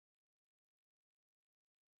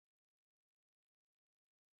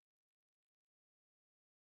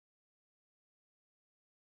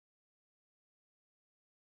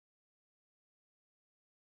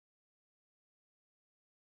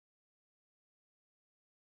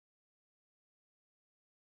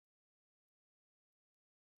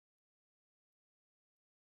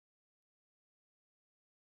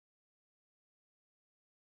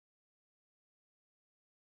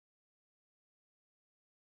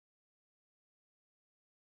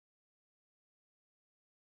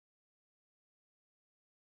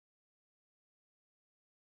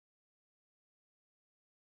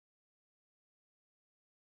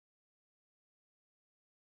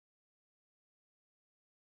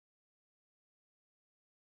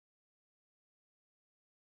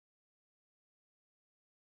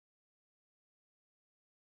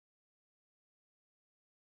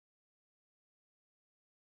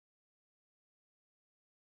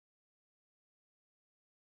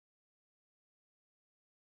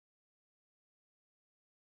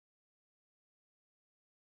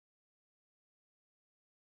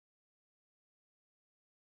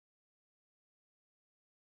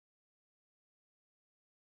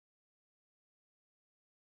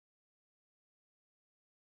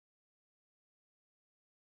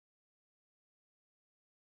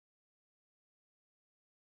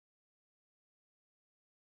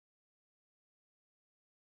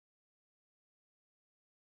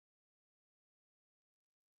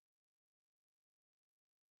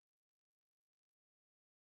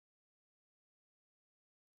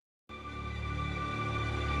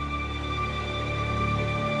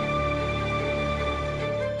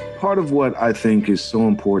Part of what I think is so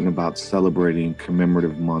important about celebrating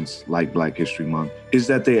commemorative months like Black History Month is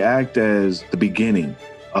that they act as the beginning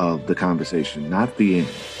of the conversation, not the end.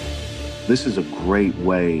 This is a great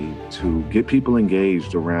way to get people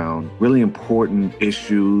engaged around really important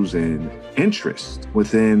issues and interests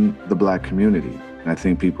within the Black community. And I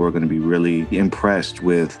think people are going to be really impressed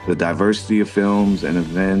with the diversity of films and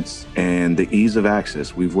events and the ease of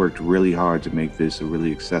access. We've worked really hard to make this a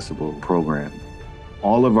really accessible program.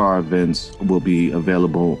 All of our events will be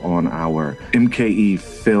available on our MKE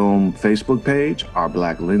Film Facebook page, our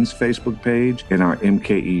Black Lens Facebook page, and our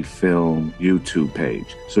MKE Film YouTube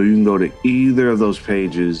page. So you can go to either of those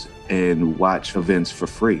pages and watch events for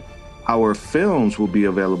free. Our films will be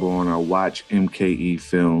available on our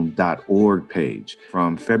watchmkefilm.org page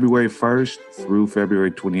from February 1st through February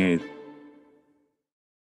 28th.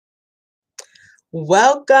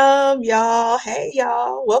 Welcome, y'all. Hey,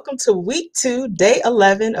 y'all. Welcome to week 2, day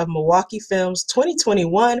 11 of Milwaukee Film's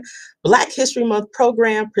 2021 Black History Month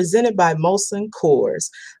program presented by Molson Coors.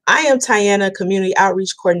 I am Tiana, Community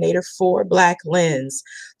Outreach Coordinator for Black Lens.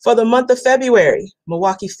 For the month of February,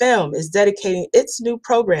 Milwaukee Film is dedicating its new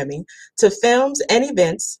programming to films and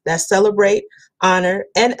events that celebrate, honor,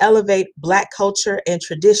 and elevate Black culture and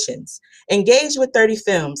traditions. Engage with 30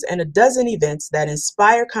 films and a dozen events that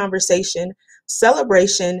inspire conversation,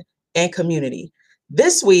 celebration, and community.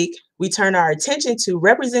 This week, we turn our attention to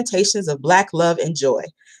representations of Black love and joy.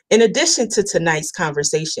 In addition to tonight's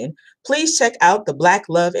conversation, please check out the Black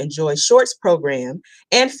Love and Joy Shorts program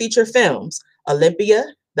and feature films, Olympia,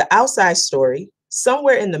 The Outside Story,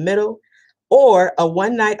 Somewhere in the Middle, or a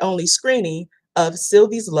one-night-only screening of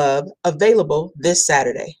Sylvie's Love, available this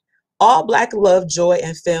Saturday. All Black Love, Joy,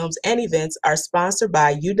 and films and events are sponsored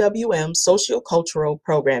by UWM Sociocultural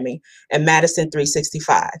Programming and Madison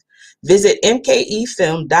 365. Visit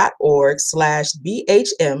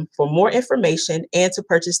mkefilm.org/BHM for more information and to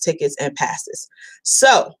purchase tickets and passes.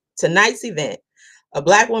 So, tonight's event, A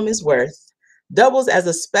Black Woman's Worth, doubles as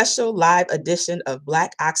a special live edition of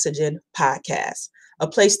Black Oxygen Podcast, a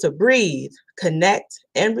place to breathe, connect,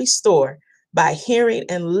 and restore by hearing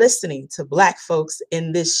and listening to Black folks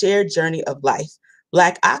in this shared journey of life.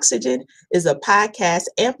 Black Oxygen is a podcast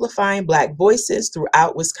amplifying Black voices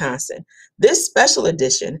throughout Wisconsin. This special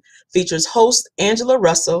edition features host Angela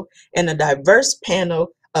Russell and a diverse panel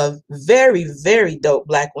of very, very dope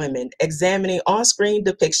Black women examining on-screen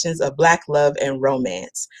depictions of Black love and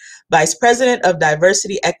romance. Vice President of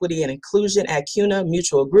Diversity, Equity, and Inclusion at CUNA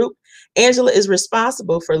Mutual Group, Angela is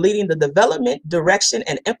responsible for leading the development, direction,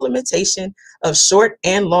 and implementation of short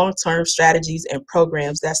and long-term strategies and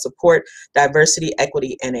programs that support diversity,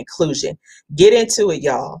 equity, and inclusion. Get into it,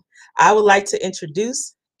 y'all. I would like to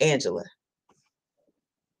introduce Angela.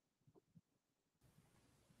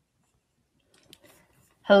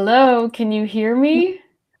 Hello, can you hear me?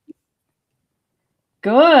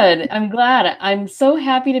 Good. I'm glad. I'm so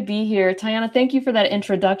happy to be here. Tiana, thank you for that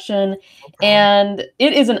introduction. And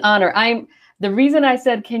it is an honor. The reason I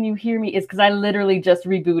said, can you hear me, is because I literally just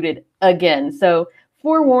rebooted again. So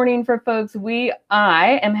forewarning for folks,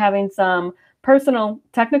 I am having some personal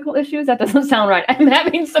technical issues. That doesn't sound right. I'm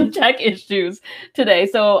having some tech issues today.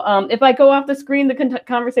 So if I go off the screen, the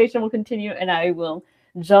conversation will continue and I will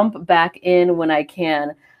jump back in when I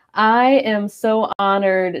can. I am so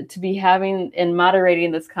honored to be having and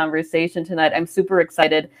moderating this conversation tonight. I'm super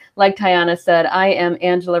excited. Like Tiana said, I am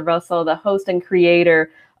Angela Russell, the host and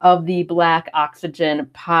creator of the Black Oxygen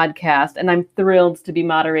podcast, and I'm thrilled to be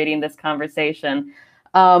moderating this conversation.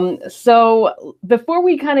 So before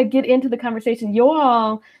we kind of get into the conversation, you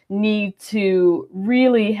all need to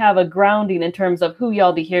really have a grounding in terms of who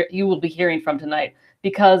you will be hearing from tonight,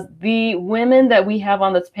 because the women that we have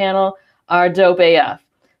on this panel are dope AF.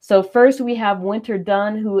 So first we have Winter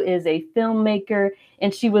Dunn, who is a filmmaker,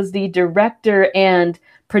 and she was the director and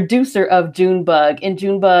producer of Junebug. And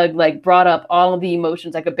Junebug brought up all of the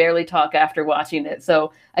emotions. I could barely talk after watching it.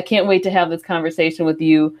 So I can't wait to have this conversation with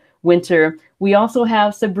you, Winter. We also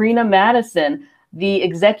have Sabrina Madison, the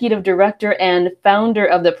executive director and founder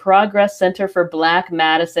of the Progress Center for Black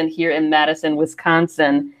Madison here in Madison,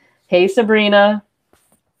 Wisconsin. Hey, Sabrina.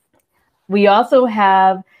 We also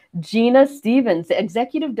have Gina Stevens, the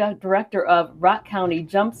executive director of Rock County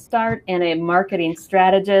Jumpstart and a marketing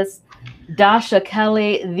strategist. Dasha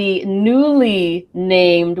Kelly, the newly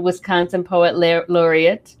named Wisconsin Poet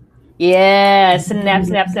Laureate. Yeah, snap,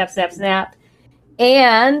 snap, snap, snap, snap.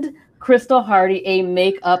 And Crystal Hardy, a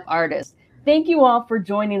makeup artist. Thank you all for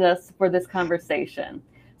joining us for this conversation.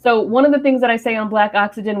 So one of the things that I say on Black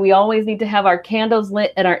Oxygen, we always need to have our candles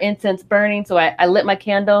lit and our incense burning. So I lit my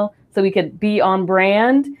candle so we could be on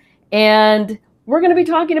brand. And We're going to be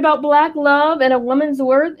talking about Black love and a woman's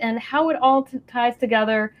worth and how it all ties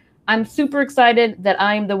together. I'm super excited that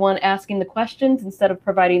I'm the one asking the questions instead of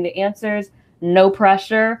providing the answers. No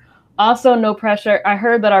pressure. Also, no pressure. I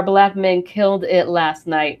heard that our Black men killed it last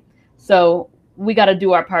night. So we got to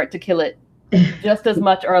do our part to kill it just as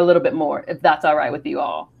much or a little bit more, if that's all right with you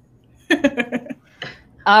all.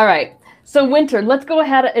 All right. So Winter, let's go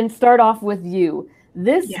ahead and start off with you.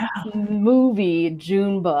 This movie,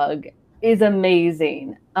 Junebug, is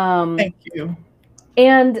amazing. Thank you.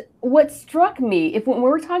 And what struck me, when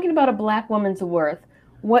we're talking about a Black woman's worth,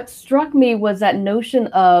 what struck me was that notion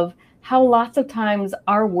of how lots of times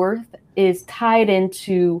our worth is tied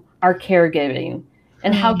into our caregiving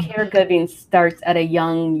and how caregiving starts at a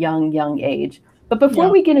young age. But before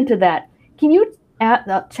we get into that, can you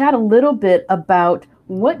chat a little bit about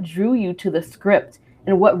what drew you to the script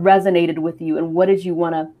and what resonated with you and what did you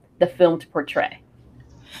want the film to portray?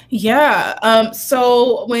 Yeah.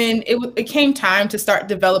 So when it came time to start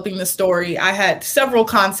developing the story, I had several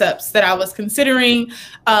concepts that I was considering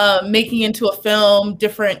making into a film,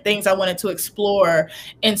 different things I wanted to explore.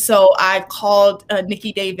 And so I called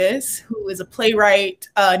Nikki Davis, who is a playwright,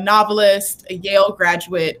 a novelist, a Yale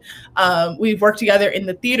graduate. We've worked together in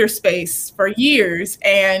the theater space for years.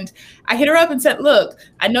 And I hit her up and said, look,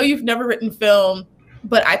 I know you've never written film,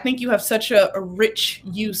 but I think you have such a rich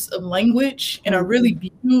use of language and a really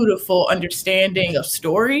beautiful understanding of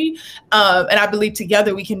story. And I believe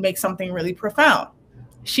together we can make something really profound.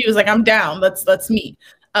 She was like, I'm down. Let's meet.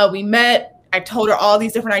 We met. I told her all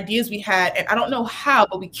these different ideas we had. And I don't know how,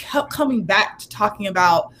 but we kept coming back to talking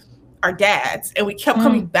about our dads. And we kept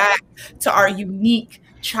coming back to our unique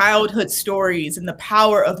childhood stories and the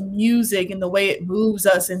power of music and the way it moves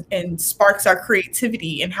us and sparks our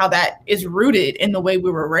creativity and how that is rooted in the way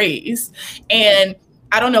we were raised. And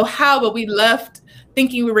I don't know how, but we left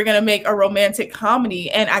thinking we were going to make a romantic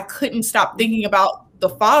comedy, and I couldn't stop thinking about the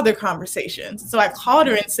father conversations. So I called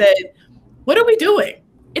her and said, what are we doing?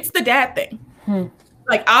 It's the dad thing.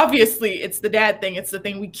 Like, obviously it's the dad thing. It's the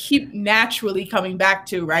thing we keep naturally coming back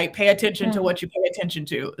to, right? Pay attention to what you pay attention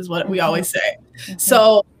to is what we always say.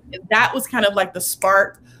 So that was kind of like the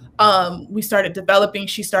spark. We started developing,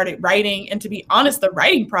 she started writing. And to be honest, the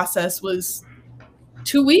writing process was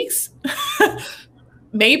 2 weeks,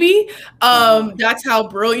 maybe. That's how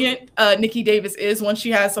brilliant Nikki Davis is. Once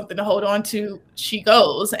she has something to hold on to, she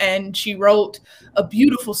goes. And she wrote a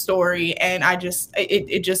beautiful story, and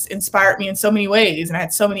it just inspired me in so many ways. And I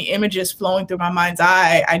had so many images flowing through my mind's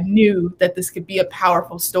eye. I knew that this could be a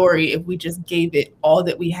powerful story if we just gave it all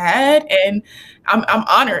that we had. And I'm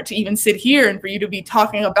honored to even sit here and for you to be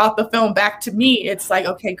talking about the film back to me. It's like,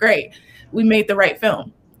 okay, great. We made the right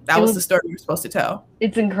film. That was the story we were supposed to tell.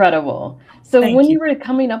 It's incredible. So when you were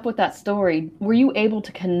coming up with that story, were you able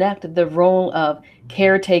to connect the role of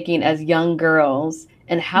caretaking as young girls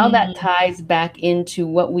and how that ties back into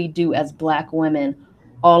what we do as Black women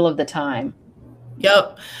all of the time?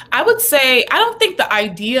 Yep. I would say, I don't think the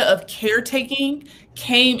idea of caretaking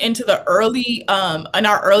came into the early, in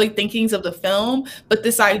our early thinkings of the film, but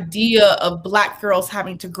this idea of Black girls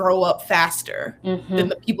having to grow up faster than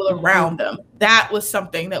the people around them. That was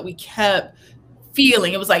something that we kept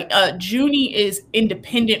feeling. It was like Junie is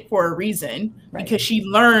independent for a reason, because she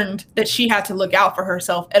learned that she had to look out for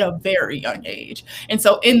herself at a very young age. And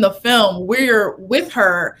so in the film, we're with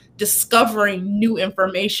her discovering new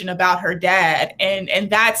information about her dad. And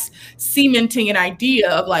that's cementing an idea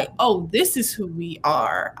of like, oh, this is who we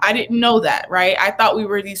are. I didn't know that, right? I thought we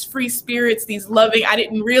were these free spirits, these loving. I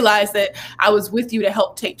didn't realize that I was with you to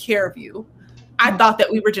help take care of you. I thought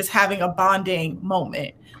that we were just having a bonding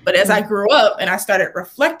moment. But as I grew up and I started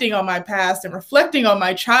reflecting on my past and reflecting on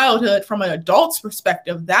my childhood from an adult's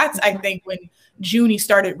perspective, that's, I think, when Junie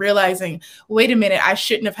started realizing, wait a minute, I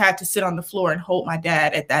shouldn't have had to sit on the floor and hold my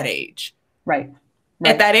dad at that age. Right.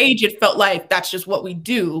 At that age, it felt like that's just what we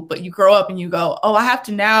do. But you grow up and you go, oh, I have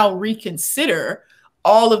to now reconsider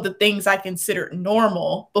all of the things I considered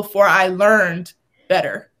normal before I learned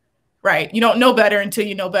better. Right. You don't know better until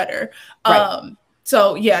you know better. Right.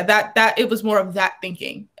 So yeah, that it was more of that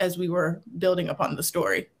thinking as we were building upon the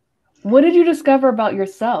story. What did you discover about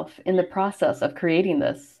yourself in the process of creating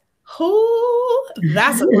this?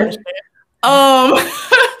 That's a question.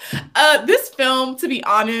 This film, to be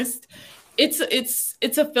honest, it's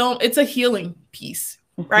a film, it's a healing piece.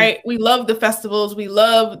 Right. We love the festivals. We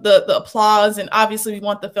love the applause. And obviously we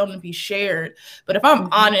want the film to be shared. But if I'm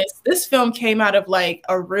honest, this film came out of like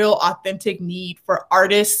a real authentic need for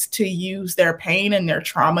artists to use their pain and their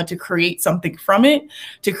trauma to create something from it,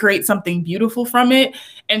 to create something beautiful from it,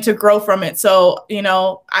 and to grow from it. So, you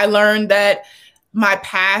know, I learned that my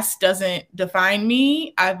past doesn't define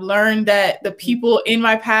me. I've learned that the people in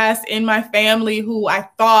my past, in my family, who I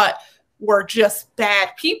thought were just bad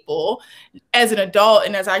people, as an adult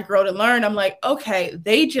and as I grow to learn, I'm like, okay,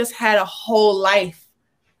 they just had a whole life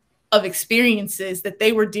of experiences that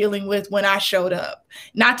they were dealing with when I showed up.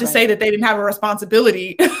 Not to say that they didn't have a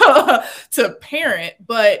responsibility to parent,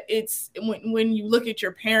 but it's when you look at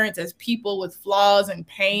your parents as people with flaws and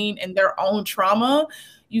pain and their own trauma,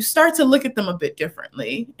 you start to look at them a bit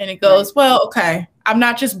differently. And it goes, well, okay, I'm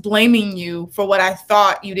not just blaming you for what I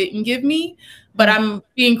thought you didn't give me, but I'm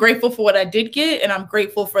being grateful for what I did get. And I'm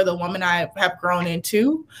grateful for the woman I have grown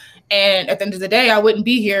into. And at the end of the day, I wouldn't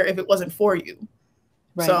be here if it wasn't for you.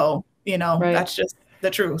 Right. So, that's just the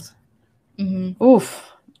truth. Mm-hmm.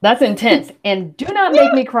 Oof, that's intense. And do not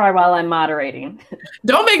make me cry while I'm moderating.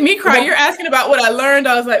 Don't make me cry. You're asking about what I learned.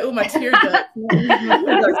 I was like, oh, my tear ducts.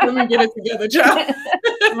 Let me get it together, child.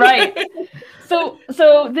 Right.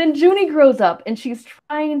 So then Junie grows up and she's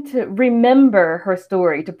trying to remember her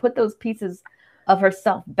story, to put those pieces of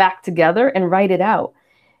herself back together and write it out.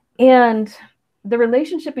 And the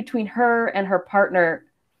relationship between her and her partner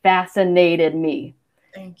fascinated me.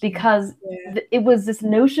 Because it was this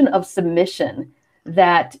notion of submission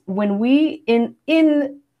that when we in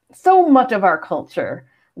so much of our culture,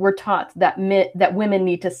 we're taught that women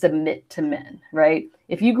need to submit to men, right?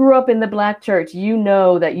 If you grew up in the Black church, you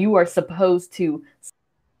know that you are supposed to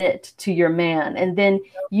submit to your man. And then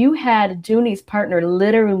you had Junie's partner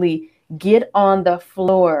literally get on the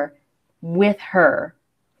floor with her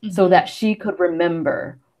so that she could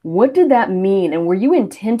remember. What did that mean? And were you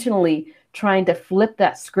intentionally trying to flip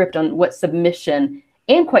that script on what submission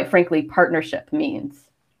and, quite frankly, partnership means?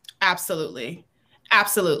 Absolutely.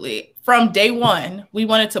 Absolutely. From day one, we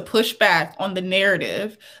wanted to push back on the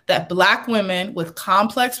narrative that Black women with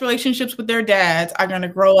complex relationships with their dads are going to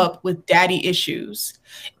grow up with daddy issues.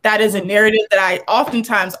 That is a narrative that I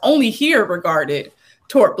oftentimes only hear regarded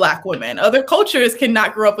toward Black women. Other cultures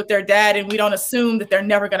cannot grow up with their dad, and we don't assume that they're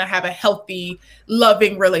never going to have a healthy,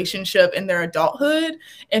 loving relationship in their adulthood.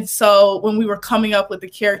 And so when we were coming up with the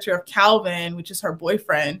character of Calvin, which is her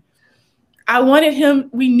boyfriend,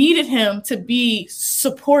 we needed him to be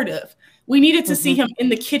supportive. We needed to see him in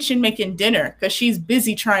the kitchen making dinner because she's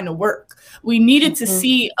busy trying to work. We needed to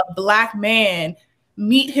see a Black man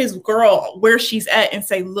meet his girl where she's at and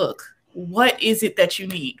say, look, what is it that you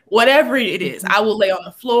need? Whatever it is, I will lay on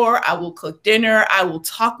the floor. I will cook dinner. I will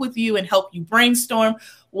talk with you and help you brainstorm.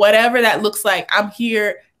 Whatever that looks like, I'm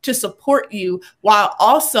here to support you while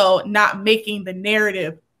also not making the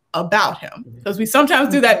narrative about him. Because we sometimes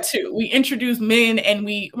do that too. We introduce men and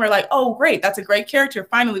we're like, oh, great, that's a great character.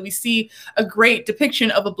 Finally, we see a great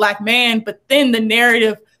depiction of a Black man, but then the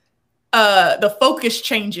narrative, the focus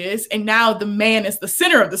changes, and now the man is the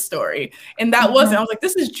center of the story. And that wasn't, I was like,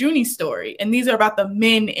 this is Junie's story. And these are about the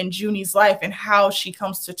men in Junie's life and how she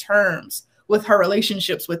comes to terms with her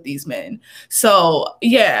relationships with these men. So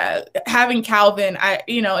yeah, having Calvin,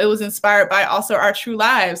 it was inspired by also our true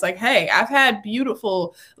lives. Like, hey, I've had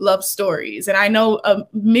beautiful love stories, and I know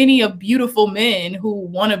many of beautiful men who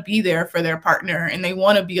want to be there for their partner and they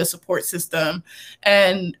want to be a support system.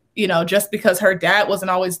 And just because her dad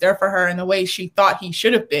wasn't always there for her in the way she thought he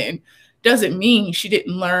should have been, doesn't mean she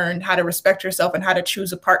didn't learn how to respect herself and how to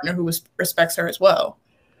choose a partner who respects her as well.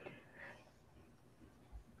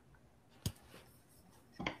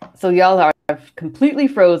 So y'all are completely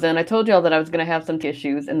frozen. I told y'all that I was going to have some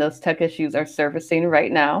issues, and those tech issues are surfacing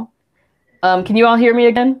right now. Can you all hear me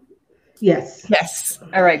again? Yes. Yes.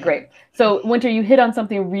 All right, great. So Winter, you hit on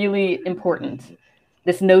something really important,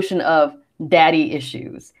 this notion of daddy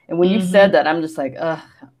issues. And when you said that, I'm just like,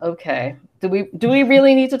 okay, do we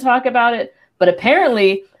really need to talk about it? But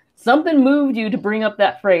apparently something moved you to bring up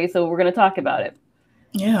that phrase. So we're going to talk about it.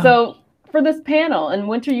 Yeah. So for this panel, and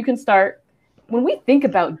Winter, you can start. When we think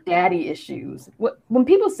about daddy issues, when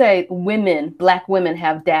people say Black women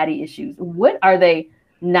have daddy issues, what are they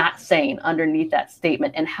not saying underneath that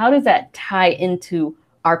statement? And how does that tie into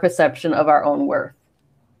our perception of our own worth?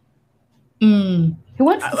 Who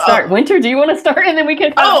wants to start? Winter, do you want to start? And then we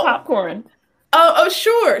can have popcorn.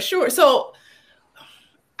 Sure. So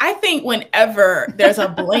I think whenever there's a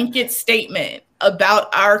blanket statement about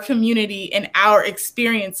our community and our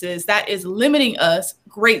experiences, that is limiting us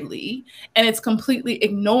greatly, and it's completely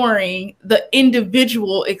ignoring the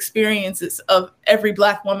individual experiences of every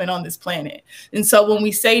Black woman on this planet. And so when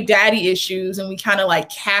we say daddy issues and we kind of like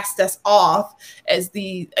cast us off as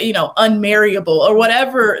the unmarriable or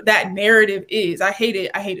whatever that narrative is, I hate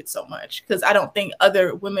it so much, because I don't think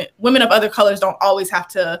other women of other colors don't always have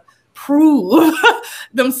to prove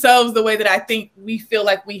themselves the way that I think we feel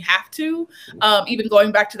like we have to. Even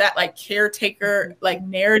going back to that like caretaker like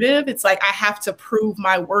narrative, it's like I have to prove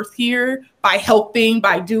my worth here by helping,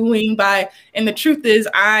 by doing, and the truth is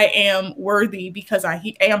I am worthy because I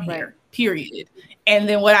am here, period. And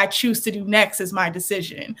then what I choose to do next is my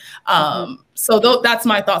decision. So that's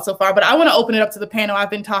my thought so far, but I want to open it up to the panel. I've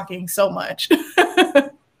been talking so much.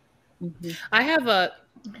 I have a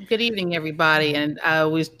good evening, everybody. And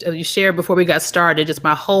you shared before we got started, just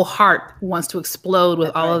my whole heart wants to explode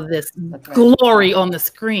with all of this glory on the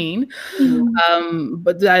screen. And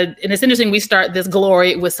it's interesting we start this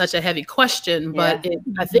glory with such a heavy question, but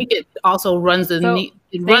I think it also runs the need.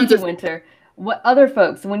 Thank you, Winter. What other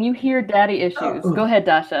folks, when you hear daddy issues, go ahead,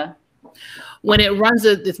 Dasha. When it runs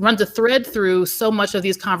a thread through so much of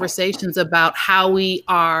these conversations about how we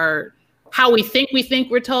think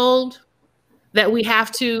we're told that we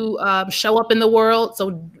have to show up in the world.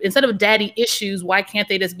 So instead of daddy issues, why can't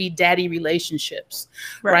they just be daddy relationships?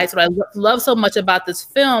 Right. So what I love so much about this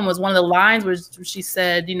film was one of the lines where she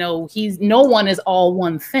said, no one is all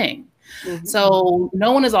one thing. So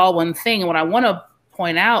no one is all one thing. And what I want to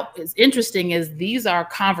point out is interesting is these are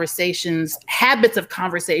habits of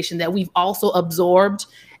conversation that we've also absorbed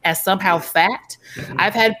as somehow fact.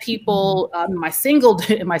 I've had people in my single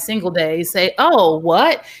days say, "Oh,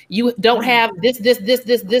 what? You don't have this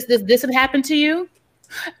had happened to you?"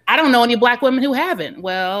 I don't know any Black women who haven't.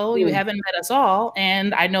 Well, you haven't met us all,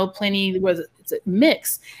 and I know plenty where it's a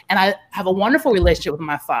mix. And I have a wonderful relationship with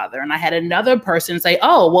my father. And I had another person say,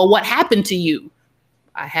 "Oh, well, what happened to you?"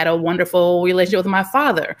 I had a wonderful relationship with my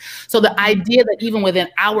father. So the idea that even within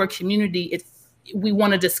our community, we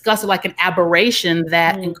want to discuss it like an aberration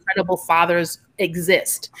that incredible fathers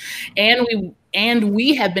exist. And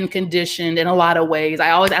we have been conditioned in a lot of ways. I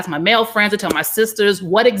always ask my male friends, I tell my sisters,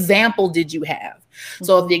 what example did you have?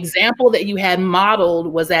 So if the example that you had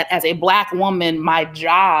modeled was that as a Black woman, my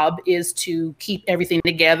job is to keep everything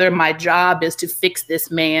together. My job is to fix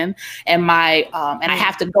this man. And I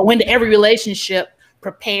have to go into every relationship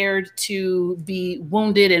prepared to be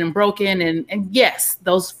wounded and broken. And yes,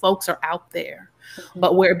 those folks are out there.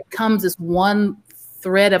 But where it becomes this one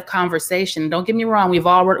thread of conversation, don't get me wrong, we've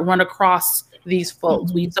all run across these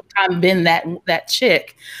folks. We've sometimes been that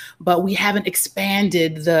chick, but we haven't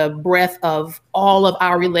expanded the breadth of all of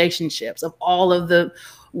our relationships, of all of the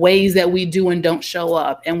ways that we do and don't show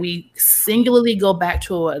up. And we singularly go back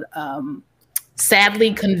to a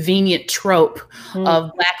sadly convenient trope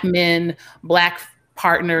of Black men, Black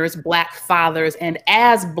partners, Black fathers, and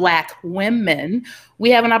as Black women, we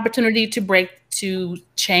have an opportunity to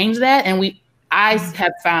change that. And I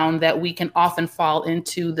have found that we can often fall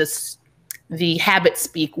into the habit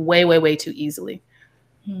speak way, way, way too easily.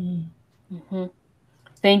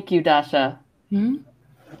 Thank you, Dasha. Who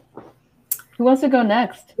wants to go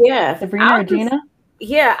next? Yeah, Sabrina or Gina?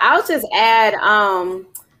 I'll just add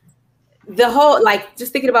the whole, like,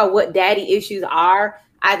 just thinking about what daddy issues are.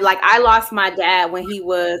 I lost my dad when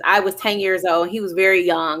I was 10 years old. He was very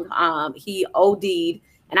young. He OD'd,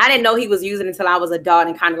 and I didn't know he was using it until I was an adult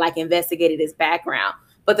and kind of like investigated his background.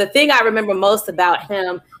 But the thing I remember most about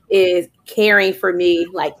him is caring for me,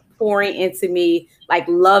 like pouring into me, like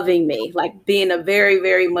loving me, like being a very,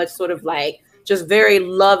 very much sort of like just very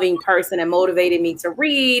loving person, and motivated me to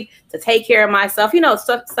read, to take care of myself,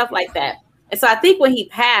 stuff like that. And so I think when he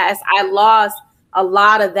passed, I lost a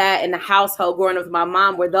lot of that in the household growing up with my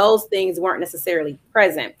mom, where those things weren't necessarily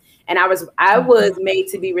present. And I was made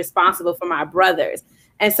to be responsible for my brothers.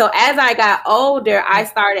 And so as I got older, I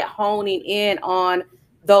started honing in on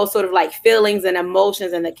those sort of like feelings and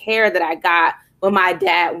emotions and the care that I got when my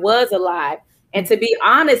dad was alive. And to be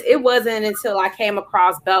honest, it wasn't until I came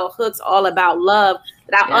across Bell Hooks' All About Love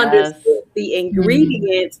that I understood the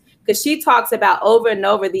ingredients, because she talks about over and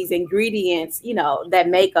over these ingredients, that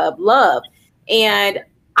make up love. And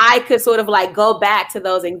I could sort of like go back to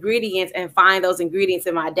those ingredients and find those ingredients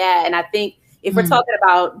in my dad. And I think if we're talking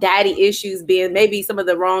about daddy issues being maybe some of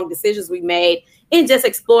the wrong decisions we made in just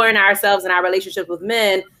exploring ourselves and our relationship with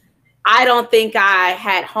men, I don't think I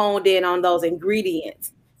had honed in on those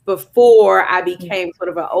ingredients before I became sort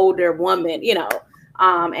of an older woman,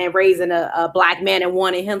 and raising a Black man and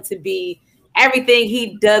wanting him to be everything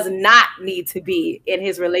he does not need to be in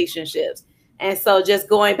his relationships. And so just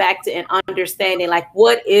going back to and understanding, like,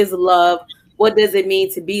 what is love? What does it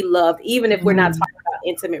mean to be loved, even if we're not talking about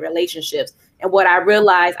intimate relationships? And what I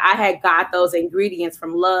realized, I had got those ingredients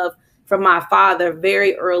from love from my father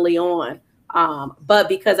very early on. But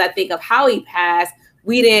because I think of how he passed,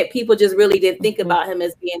 people just really didn't think about him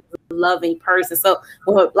as being a loving person. So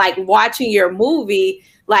like watching your movie,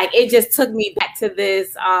 like it just took me back to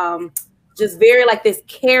this just very like this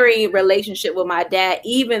caring relationship with my dad,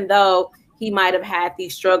 even though he might have had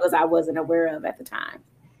these struggles I wasn't aware of at the time.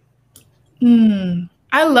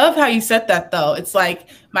 I love how you said that, though. It's like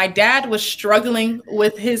my dad was struggling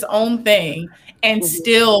with his own thing and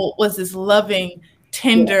still was this loving,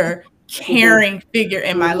 tender, caring figure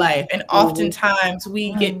in my life. And oftentimes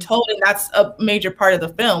we get told, and that's a major part of the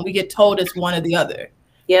film, we get told it's one or the other.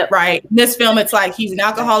 Yep. Right. In this film, it's like he's an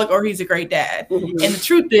alcoholic or he's a great dad. And the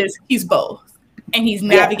truth is he's both. And he's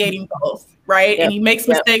navigating both. Right. And he makes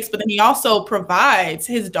mistakes, but then he also provides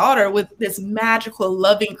his daughter with this magical,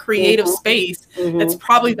 loving, creative space. That's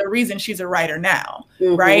probably the reason she's a writer now.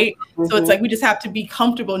 Right. So it's like we just have to be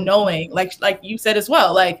comfortable knowing, like you said as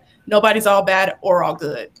well, like nobody's all bad or all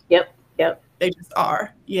good. Yep. They just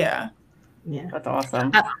are. Yeah. That's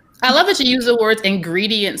awesome. I love that you use the words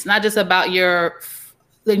ingredients, not just about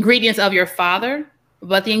the ingredients of your father,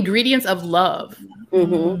 but the ingredients of love.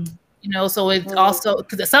 You know, so it's also,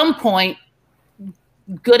 because at some point,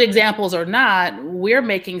 good examples or not, we're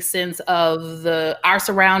making sense of our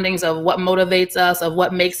surroundings, of what motivates us, of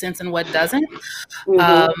what makes sense and what doesn't.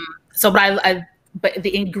 But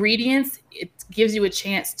the ingredients, it gives you a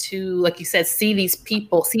chance to, like you said, see these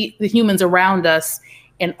people, see the humans around us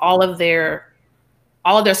in all of their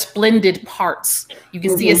splendid parts. You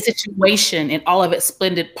can see a situation in all of its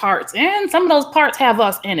splendid parts, and some of those parts have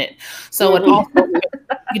us in it. So it also,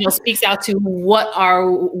 speaks out to what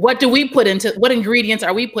ingredients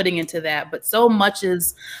are we putting into that? But so much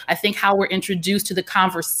is, I think, how we're introduced to the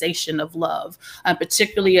conversation of love,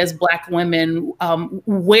 particularly as Black women,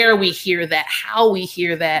 where we hear that, how we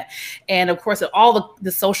hear that, and of course, all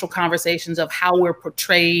the social conversations of how we're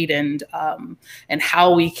portrayed and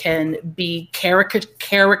how we can be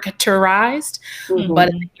caricaturized. But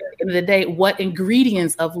at the end of the day, what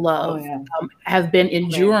ingredients of love have been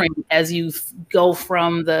enduring as you go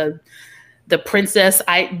from the princess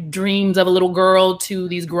dreams of a little girl to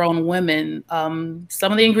these grown women.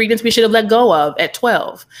 Some of the ingredients we should have let go of at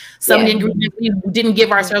 12. Some of the ingredients we didn't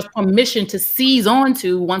give ourselves permission to seize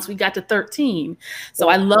onto once we got to 13. So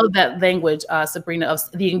I love that language, Sabrina, of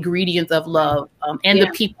the ingredients of love and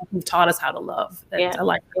the people who taught us how to love. I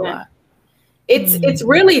like it a lot. It's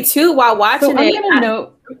really too, while watching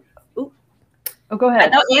go ahead. I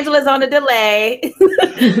know Angela's on a delay. It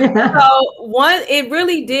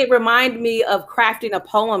really did remind me of crafting a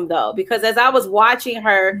poem, though, because as I was watching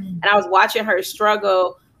her and I was watching her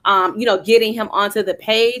struggle, getting him onto the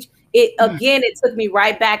page, it took me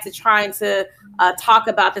right back to trying to talk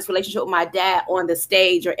about this relationship with my dad on the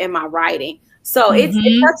stage or in my writing. So it's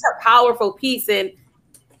such a powerful piece. And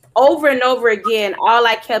over and over again, all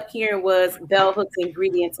I kept hearing was Bell Hooks'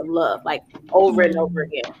 ingredients of love, like over and over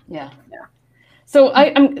again. Yeah. So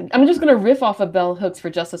I'm just going to riff off of Bell Hooks for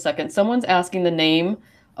just a second. Someone's asking the name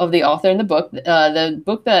of the author in the book. The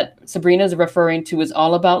book that Sabrina is referring to is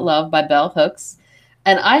All About Love by Bell Hooks.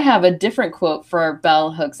 And I have a different quote for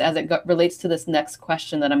Bell Hooks as it relates to this next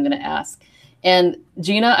question that I'm going to ask. And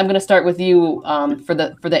Gina, I'm going to start with you for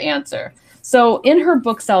the answer. So in her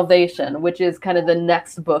book Salvation, which is kind of the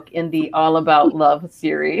next book in the All About Love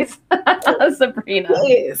series, Sabrina.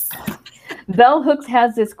 Yes. Bell Hooks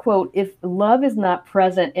has this quote: "If love is not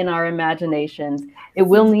present in our imaginations, it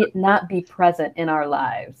will not be present in our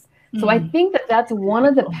lives." So I think that's one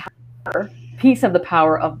of the piece of the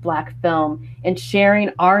power of Black film and sharing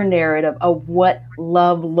our narrative of what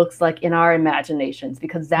love looks like in our imaginations,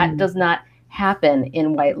 because that does not happen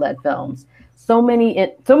in white-led films.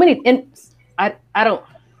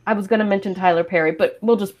 I was going to mention Tyler Perry, but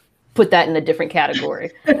we'll just put that in a different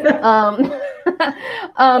category. In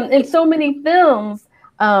so many films,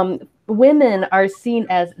 women are seen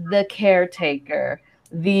as the caretaker,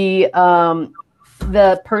 the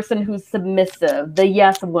person who's submissive, the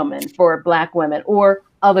yes woman for Black women, or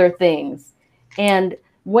other things. And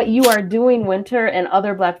what you are doing, Winter, and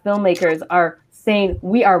other Black filmmakers are saying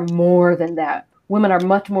we are more than that. Women are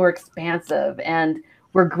much more expansive, and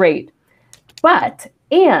we're great.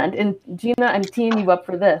 And Gina, I'm teeing you up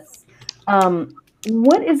for this.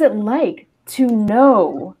 What is it like to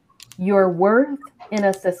know your worth in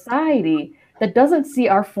a society that doesn't see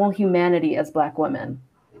our full humanity as Black women?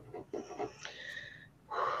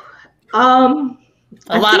 A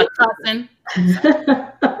lot of cussing.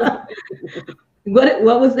 What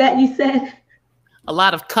was that you said? A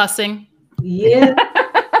lot of cussing. Yeah.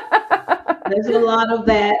 There's a lot of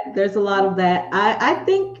that. I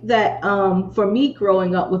think that for me,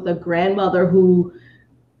 growing up with a grandmother who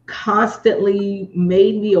constantly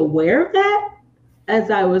made me aware of that,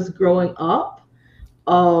 as I was growing up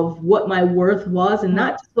of what my worth was, and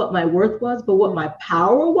not just what my worth was, but what my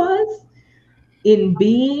power was in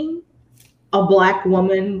being a Black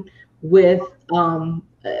woman with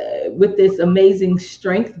this amazing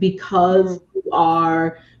strength, because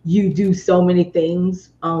you do so many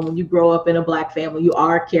things. When you grow up in a Black family, you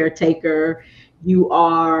are a caretaker, you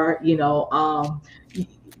are,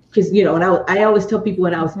 because and I always tell people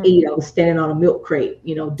when I was 8, I was standing on a milk crate,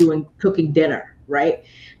 cooking dinner, right?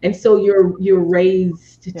 And so you're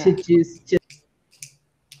raised to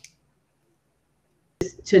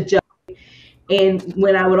just and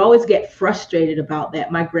when I would always get frustrated about that,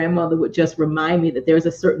 my grandmother would just remind me that there's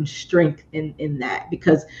a certain strength in that,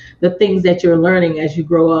 because the things that you're learning as you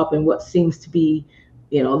grow up and what seems to be,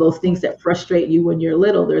 those things that frustrate you when you're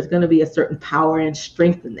little, there's going to be a certain power and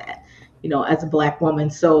strength in that, as a Black woman.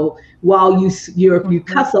 So while you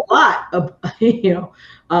cuss a lot,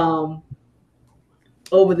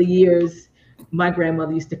 over the years, my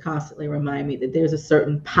grandmother used to constantly remind me that there's a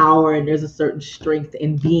certain power and there's a certain strength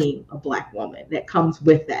in being a Black woman that comes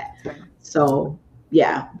with that. So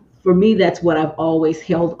yeah, for me, that's what I've always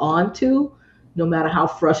held on to, no matter how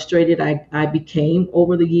frustrated I became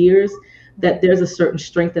over the years, that there's a certain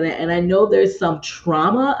strength in it. And I know there's some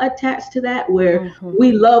trauma attached to that, where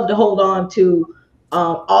we love to hold on to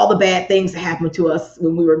all the bad things that happened to us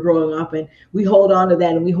when we were growing up, and we hold on to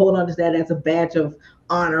that, and we hold on to that as a badge of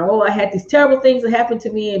honor. Oh, I had these terrible things that happened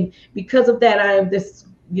to me, and because of that, I am this,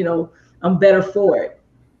 I'm better for it.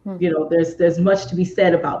 There's much to be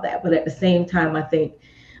said about that, but at the same time, I think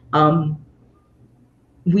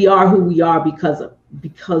we are who we are because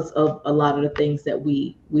of a lot of the things that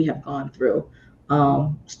we have gone through,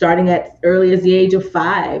 starting at early as the age of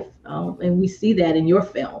 5, and we see that in your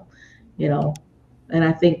film, and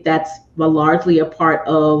I think that's largely a part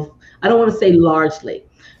of, I don't want to say largely,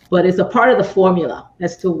 but it's a part of the formula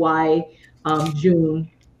as to why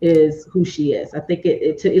June is who she is. I think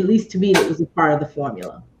at least to me, it was a part of the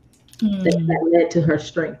formula that led to her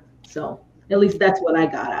strength. So at least that's what I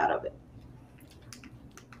got out of it.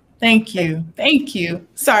 Thank you. Thank you.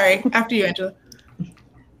 Sorry, after you, Angela.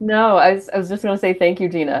 No, I was just going to say thank you,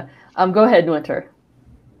 Gina. Go ahead, Winter.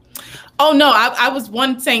 Oh, no, I was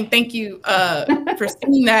saying thank you for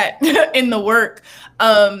seeing that in the work.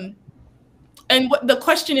 And what the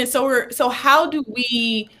question is, so how do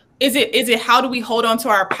we, is it how do we hold on to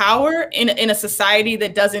our power in a society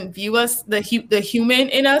that doesn't view us, the human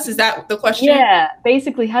in us? Is that the question? Yeah,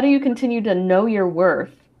 basically, how do you continue to know your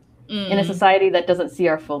worth in a society that doesn't see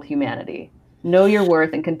our full humanity? Know your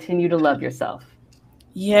worth and continue to love yourself.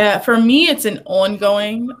 Yeah, for me, it's an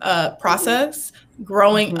ongoing process.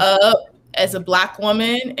 Growing up as a Black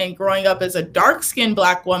woman and growing up as a dark-skinned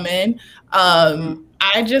Black woman,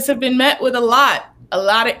 I just have been met with a lot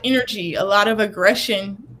of energy, a lot of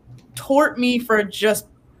aggression toward me for just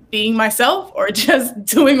being myself or just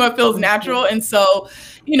doing what feels natural. And so,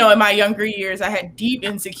 in my younger years, I had deep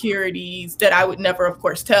insecurities that I would never, of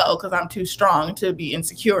course, tell because I'm too strong to be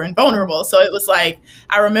insecure and vulnerable. So it was like,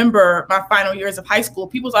 I remember my final years of high school,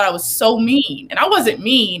 people thought I was so mean. And I wasn't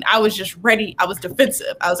mean. I was just ready. I was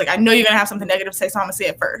defensive. I was like, I know you're going to have something negative to say, so I'm going to say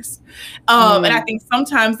it first. And I think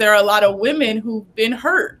sometimes there are a lot of women who've been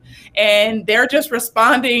hurt and they're just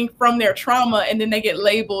responding from their trauma, and then they get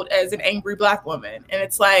labeled as an angry Black woman. And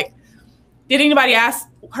it's like, did anybody ask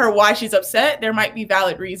her why she's upset? There might be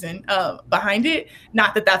valid reason behind it.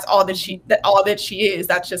 Not that that's all that she is.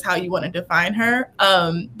 That's just how you want to define her.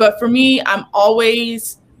 But for me, I'm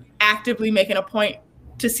always actively making a point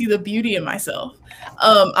to see the beauty in myself.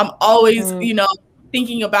 I'm always,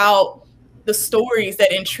 thinking about the stories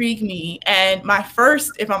that intrigue me. And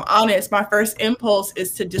if I'm honest, my first impulse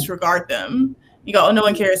is to disregard them. You go, oh, no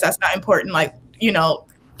one cares. That's not important. Like,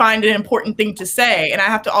 find an important thing to say. And I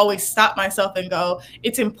have to always stop myself and go,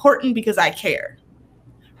 it's important because I care.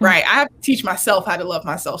 Right. I have to teach myself how to love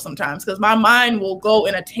myself sometimes, because my mind will go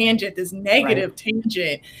in a tangent, this negative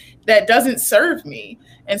tangent that doesn't serve me.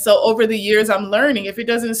 And so over the years, I'm learning, if it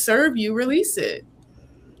doesn't serve you, release it.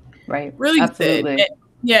 Right. Release Absolutely. it.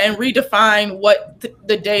 And redefine what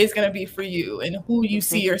the day is going to be for you and who you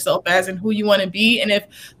see yourself as and who you want to be. And if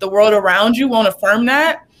the world around you won't affirm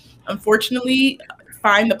that, unfortunately,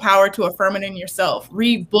 find the power to affirm it in yourself.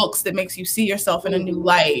 Read books that makes you see yourself in a new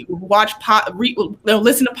light.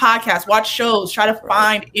 Listen to podcasts, watch shows, try to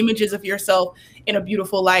find images of yourself in a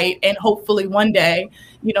beautiful light. And hopefully one day,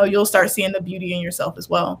 you'll start seeing the beauty in yourself as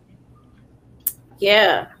well.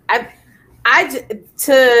 Yeah.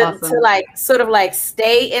 To sort of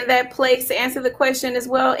stay in that place to answer the question as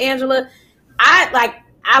well, Angela.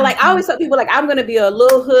 I always tell people, I'm going to be a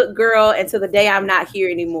little hood girl until the day I'm not here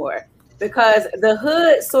anymore. because the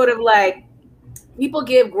hood sort of like people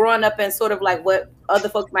give growing up in sort of like what other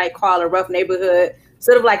folks might call a rough neighborhood,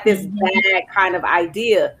 sort of like this bad kind of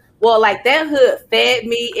idea. Well, like that hood fed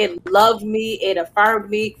me, it loved me, it affirmed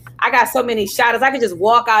me. I got so many shout outs. I could just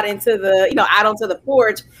walk out into the, out onto the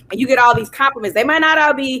porch and you get all these compliments. They might not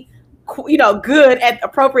all be, good at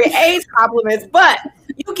appropriate age compliments, but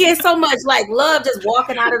you get so much like love just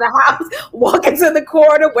walking out of the house, walking to the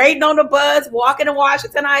corner, waiting on the bus, walking to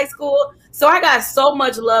Washington High School. So I got so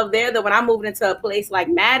much love there that when I moved into a place like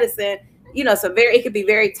Madison, it could be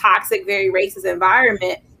very toxic, very racist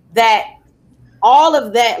environment, that all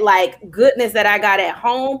of that like goodness that I got at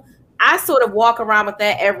home, I sort of walk around with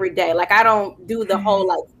that every day. Like I don't do the whole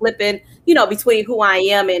like flipping, between who I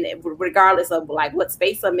am and regardless of like what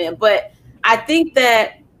space I'm in. But I think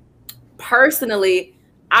that personally,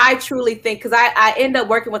 I truly think, because I end up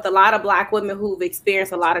working with a lot of Black women who've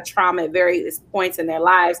experienced a lot of trauma at various points in their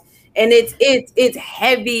lives. And it's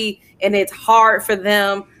heavy and it's hard for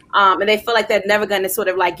them. And they feel like they're never going to sort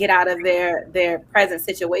of like get out of their present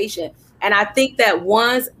situation. And I think that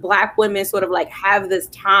once Black women sort of like have this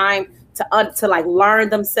time to like learn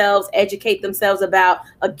themselves, educate themselves about,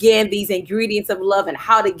 again, these ingredients of love and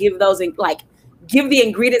how to give those and like give the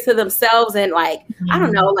ingredients to themselves and like, I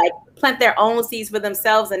don't know, like plant their own seeds for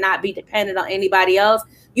themselves and not be dependent on anybody else,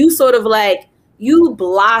 you sort of like, you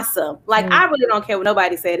blossom. Like, I really don't care what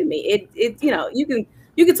nobody say to me.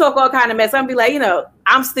 You can talk all kind of mess. I'm be like,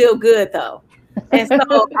 I'm still good though. And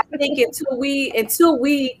so I think until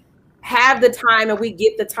we have the time and we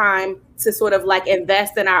get the time to sort of like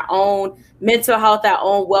invest in our own mental health, our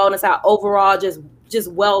own wellness, our overall just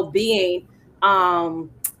well-being,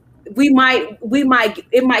 it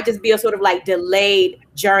might just be a sort of like delayed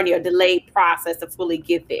journey or delayed process to fully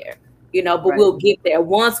get there, but we'll get there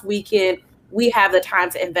once we have the time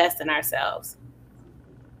to invest in ourselves.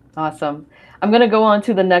 Awesome. I'm going to go on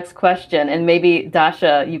to the next question, and maybe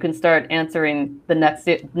Dasha, you can start answering the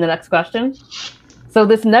next question. So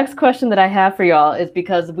this next question that I have for y'all is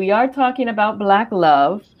because we are talking about Black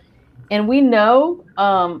love, and we know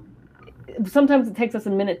sometimes it takes us a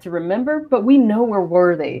minute to remember, but we know we're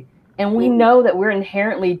worthy, and we know that we're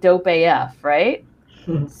inherently dope AF, right?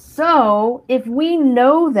 So if we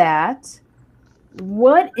know that,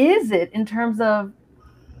 what is it in terms of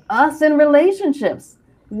us in relationships?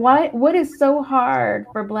 What is so hard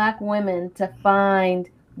for Black women to find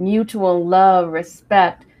mutual love,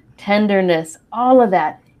 respect, tenderness, all of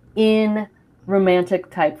that in romantic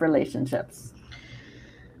type relationships?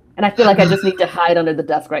 And I feel like I just need to hide under the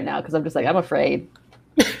desk right now because I'm just like, I'm afraid.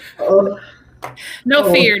 No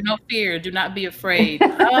fear. Do not be afraid.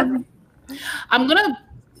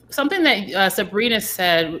 Something that Sabrina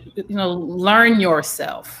said, learn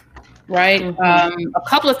yourself, right? A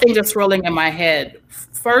couple of things are swirling in my head.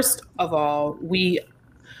 First of all, we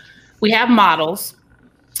have models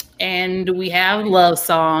and we have love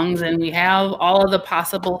songs and we have all of the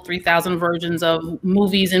possible 3,000 versions of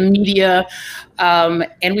movies and media.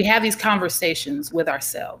 And we have these conversations with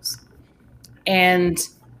ourselves. And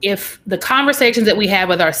if the conversations that we have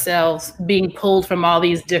with ourselves being pulled from all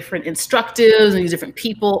these different instructives and these different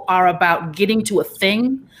people are about getting to a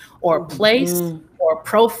thing or a place or a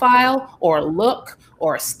profile or a look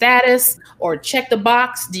or a status or check the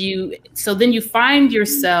box, so then you find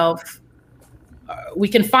yourself, we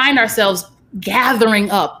can find ourselves gathering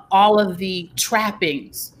up all of the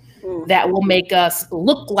trappings that will make us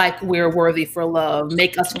look like we're worthy for love,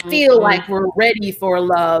 make us feel like we're ready for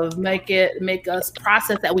love, make us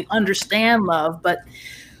process that we understand love. But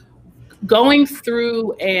going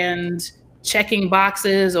through and checking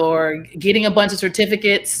boxes or getting a bunch of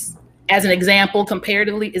certificates, as an example,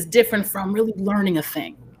 comparatively, is different from really learning a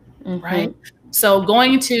thing, right? So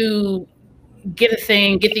going to get a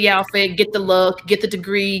thing, get the outfit, get the look, get the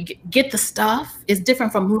degree, get the stuff is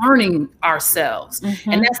different from learning ourselves.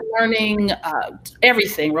 And that's learning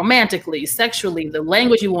everything, romantically, sexually, the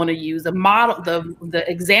language you want to use, the model, the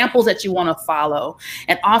examples that you want to follow.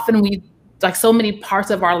 And often we, like so many parts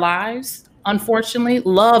of our lives, unfortunately,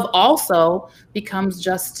 love also becomes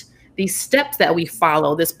just these steps that we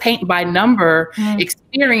follow, this paint by number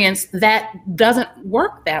experience that doesn't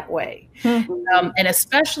work that way. And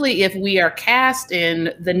especially if we are cast in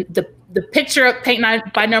the picture of paint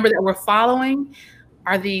by number that we're following,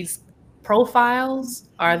 are these profiles,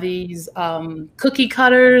 are these cookie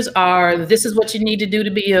cutters, are this is what you need to do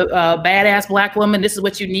to be a badass Black woman, this is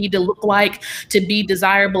what you need to look like to be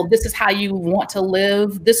desirable, this is how you want to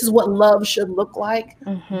live, this is what love should look like.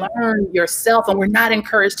 Learn yourself. And we're not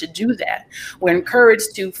encouraged to do that. We're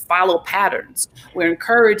encouraged to follow patterns. We're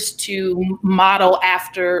encouraged to model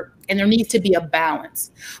after, and there needs to be a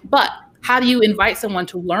balance. But how do you invite someone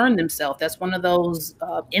to learn themselves? That's one of those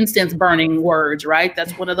incense burning words, right?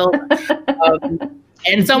 That's one of those.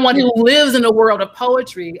 And someone who lives in a world of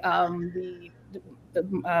poetry.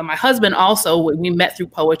 My husband also, we met through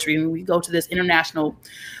poetry, and we go to this international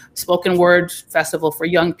spoken word festival for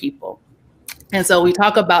young people. And so we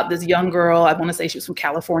talk about this young girl, I want to say she was from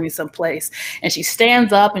California someplace, and she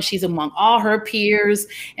stands up and she's among all her peers.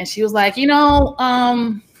 And she was like,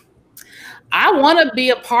 I want to be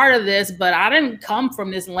a part of this, but I didn't come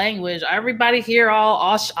from this language. Everybody here all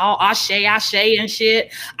ashe and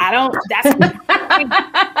shit. I don't, that's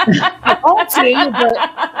I want to, but,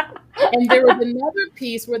 and there was another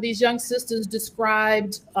piece where these young sisters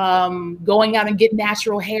described going out and get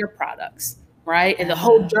natural hair products, right? And the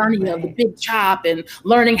whole journey of the big chop and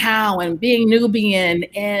learning how and being Nubian.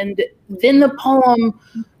 And then the poem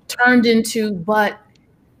turned into, but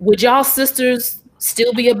would y'all sisters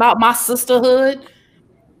still be about my sisterhood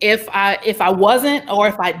if I wasn't, or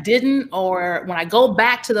if I didn't, or when I go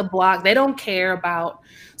back to the block, they don't care about.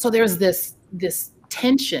 So there's this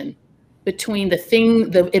tension between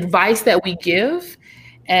the advice that we give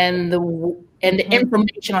and the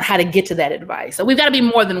information on how to get to that advice. So we've got to be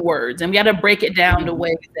more than words, and we got to break it down to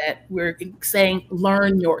ways that we're saying,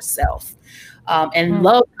 learn yourself. And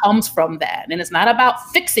love comes from that. And it's not about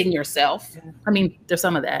fixing yourself. I mean, there's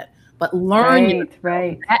some of that. But learn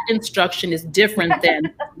that instruction is different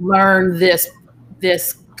than learn this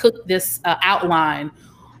outline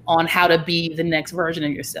on how to be the next version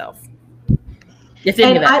of yourself.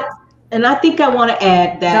 And I think I want to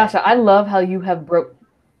add that. Dasha, I love how you have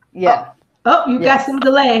Yeah. You got some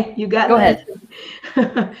delay. You got. Go ahead.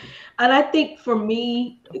 And I think for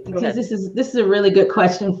me, because this is a really good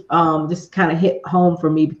question. This kind of hit home for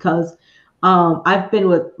me because. I've been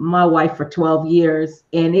with my wife for 12 years,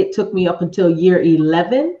 and it took me up until year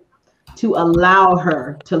 11 to allow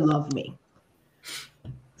her to love me.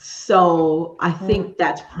 So I think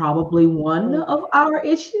that's probably one of our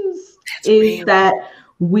issues that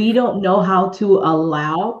we don't know how to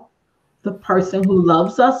allow the person who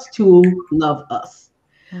loves us to love us.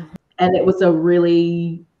 And it was a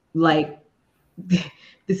really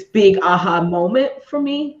this big aha moment for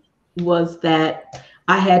me was that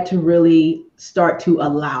I had to really start to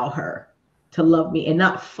allow her to love me and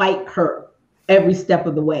not fight her every step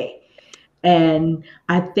of the way. And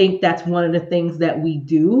I think that's one of the things that we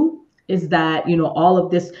do is that, all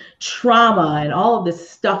of this trauma and all of this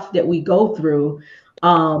stuff that we go through,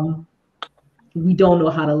 we don't know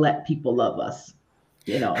how to let people love us.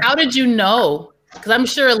 How did you know? Because I'm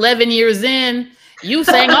sure 11 years in, you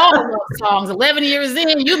sang all the love songs. 11 years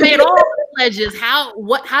in, you made all the pledges.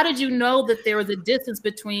 How did you know that there was a distance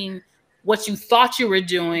between what you thought you were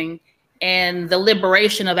doing and the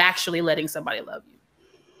liberation of actually letting somebody love you?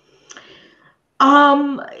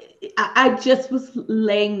 I just was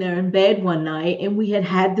laying there in bed one night, and we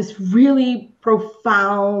had this really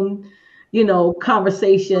profound,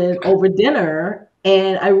 conversation over dinner.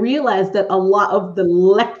 And I realized that a lot of the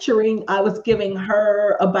lecturing I was giving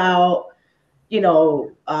her about,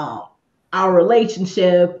 our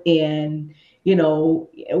relationship and,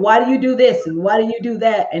 why do you do this? And why do you do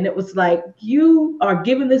that? And it was like, you are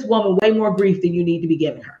giving this woman way more grief than you need to be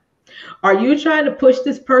giving her. Are you trying to push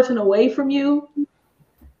this person away from you?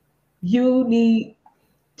 You need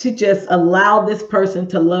to just allow this person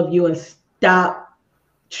to love you and stop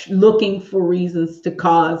looking for reasons to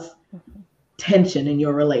cause tension in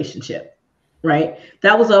your relationship. Right?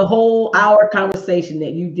 That was a whole hour conversation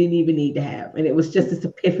that you didn't even need to have. And it was just this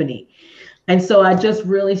epiphany. And so I just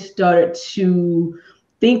really started to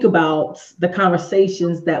think about the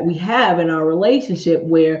conversations that we have in our relationship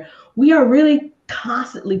where we are really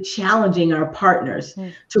constantly challenging our partners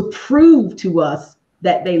to prove to us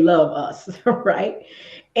that they love us, right?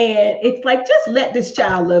 And it's like, just let this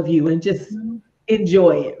child love you and just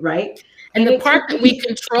enjoy it, right? And the part that we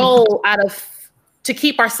control to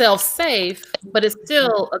keep ourselves safe, but it's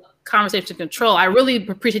still a conversation to control. I really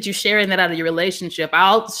appreciate you sharing that out of your relationship.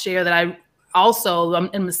 I'll share that I'm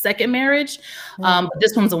in the second marriage. But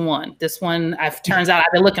this one's a one. This one, turns out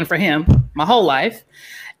I've been looking for him my whole life.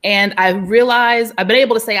 And I realized, I've been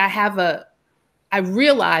able to say I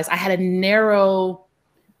realized I had a narrow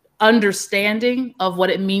understanding of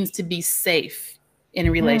what it means to be safe in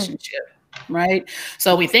a relationship. Right.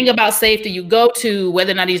 So we think about safety, you go to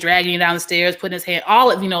whether or not he's dragging you down the stairs, putting his hand, all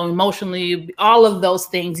of, emotionally, all of those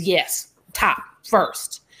things. Yes. Top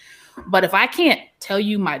first. But if I can't tell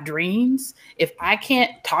you my dreams, if I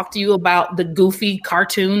can't talk to you about the goofy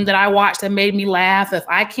cartoon that I watched that made me laugh, if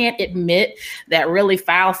I can't admit that really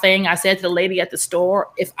foul thing I said to the lady at the store,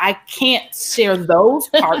 if I can't share those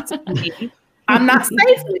parts of me, I'm not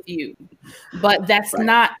safe with you. but that's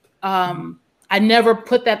not, I never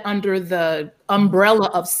put that under the umbrella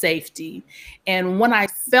of safety. And when I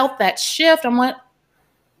felt that shift, I'm like,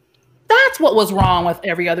 that's what was wrong with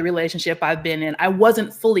every other relationship I've been in. I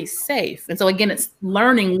wasn't fully safe. And so again, it's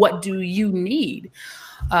learning, what do you need?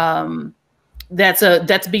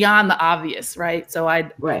 That's beyond the obvious, right? So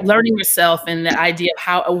learning yourself and the idea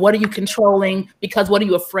of what are you controlling, because what are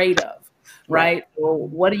you afraid of, right? Or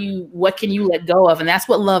what can you let go of? And that's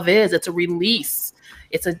what love is. It's a release.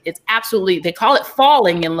 It's absolutely, they call it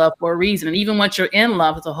falling in love for a reason. And even once you're in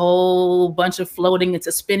love, it's a whole bunch of floating. It's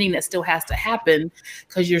a spinning that still has to happen,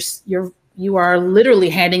 because you are literally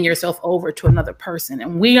handing yourself over to another person.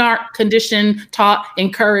 And we aren't conditioned, taught,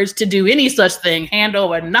 encouraged to do any such thing, hand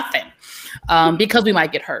over nothing, because we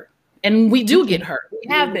might get hurt. And we do get hurt. We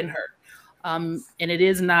have been hurt. And it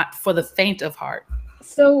is not for the faint of heart.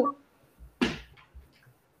 So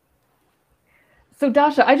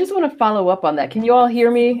Dasha, I just want to follow up on that. Can you all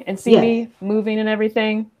hear me and see me moving and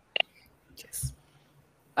everything? Yes.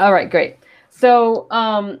 All right, great. So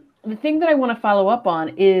the thing that I want to follow up on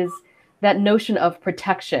is that notion of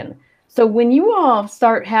protection. So when you all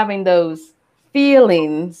start having those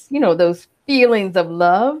feelings, those feelings of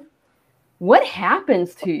love, what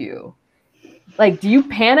happens to you? Like, do you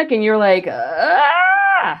panic and you're like,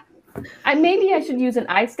 maybe I should use an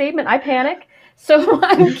I statement. I panic. So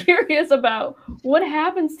I'm curious about what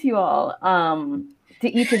happens to you all, to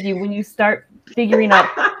each of you, when you start figuring out,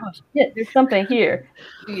 oh shit, there's something here.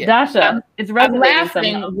 Yeah. Dasha, it's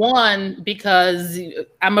resonating. I'm laughing, one, because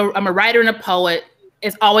I'm a writer and a poet.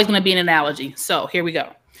 It's always going to be an analogy. So here we go.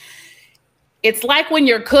 It's like when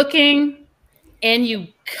you're cooking and you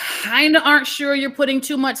kind of aren't sure you're putting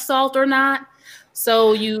too much salt or not.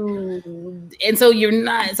 So you're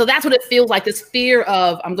not. So that's what it feels like. This fear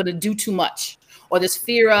of, I'm going to do too much. Or this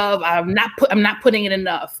fear of, I'm not putting it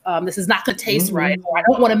enough. This is not going to taste right. Or I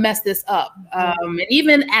don't want to mess this up. And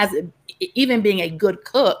even being a good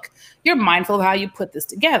cook, you're mindful of how you put this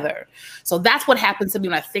together. So that's what happens to me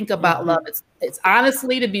when I think about love. It's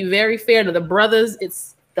honestly, to be very fair to the brothers,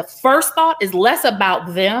 it's the first thought is less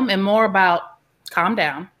about them and more about calm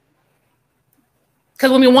down.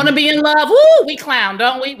 Because when we want to be in love, woo, we clown,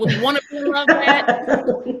 don't we? When we want to be in love,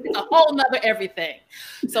 it's a whole nother everything.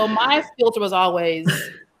 So my filter was always,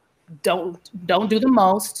 don't do the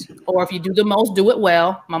most, or if you do the most, do it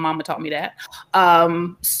well. My mama taught me that.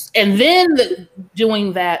 And then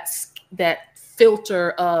doing that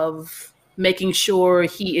filter of making sure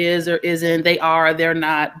he is or isn't, they are or they're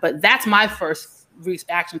not. But that's my first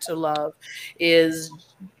reaction to love, is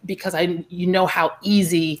because you know how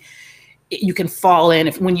easy you can fall in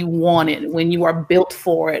when you want it, when you are built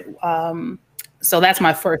for it. So that's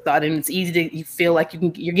my first thought. And it's easy to, you feel like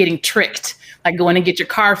you're getting tricked, like going and get your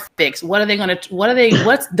car fixed. What's really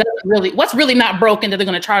not broken that they're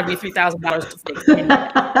going to charge me $3,000 to fix?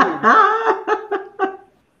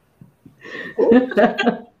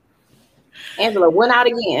 Angela went out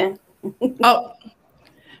again. Oh,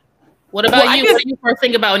 what about you? What do you first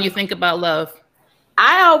think about when you think about love?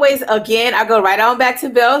 I go right on back to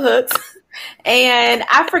bell hooks. And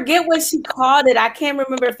I forget what she called it. I can't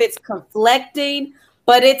remember if it's conflicting,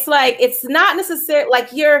 but it's like, it's not necessarily like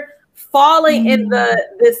you're falling in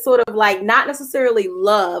this sort of like, not necessarily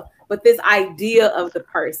love, but this idea of the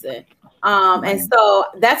person. And so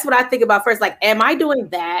that's what I think about first. Like, am I doing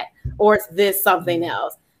that, or is this something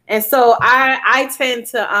else? And so I tend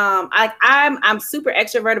to, I'm super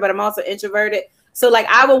extroverted, but I'm also introverted. So like,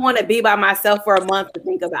 I would want to be by myself for a month to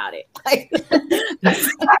think about it. Like,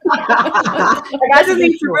 I just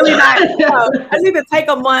need to really I just need to take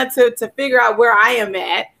a month to figure out where I am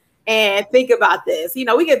at and think about this.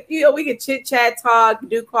 We could chit chat, talk,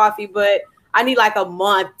 do coffee, but I need like a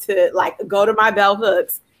month to like go to my bell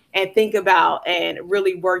hooks and think about and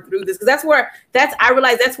really work through this. Cause I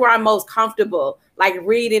realize that's where I'm most comfortable, like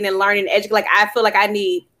reading and learning, like I feel like I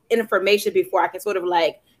need information before I can sort of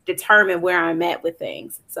like determine where I'm at with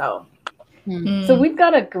things. So we've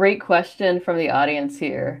got a great question from the audience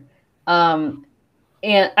here. And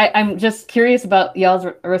I'm just curious about y'all's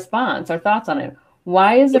response or thoughts on it.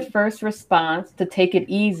 Why is the first response to take it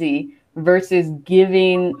easy versus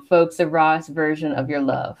giving folks a rawest version of your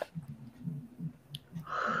love?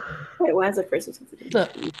 Wait, why is the first response?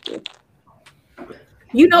 Probably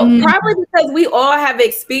because we all have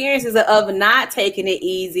experiences of not taking it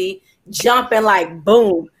easy, jumping like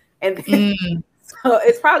boom. And then, so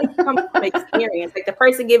it's probably coming from experience. Like the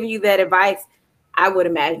person giving you that advice, I would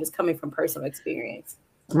imagine, is coming from personal experience.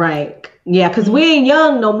 Right. Yeah, because we ain't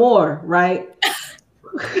young no more, right?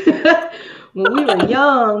 When we were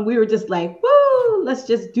young, we were just like, woo, let's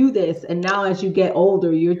just do this. And now as you get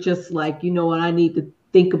older, you're just like, you know what, I need to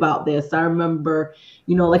think about this. I remember,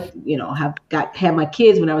 had my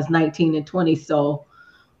kids when I was 19 and 20. So,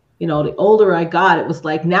 the older I got, it was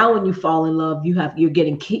like, now when you fall in love, you have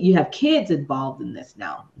kids involved in this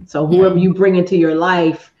now. So whoever you bring into your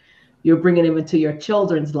life, you're bringing them into your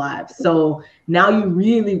children's lives. So now you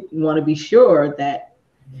really want to be sure that,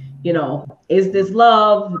 is this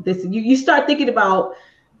love? You start thinking about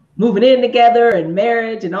moving in together and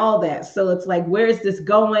marriage and all that. So it's like, where is this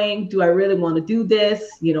going? Do I really want to do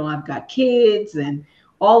this? I've got kids and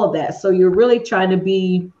all of that. So you're really trying to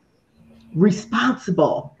be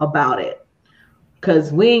responsible about it,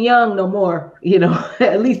 because we ain't young no more.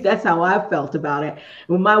 At least that's how I felt about it.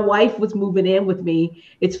 When my wife was moving in with me,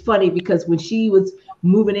 it's funny because when she was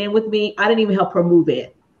moving in with me, I didn't even help her move in.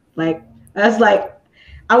 Like, I was like,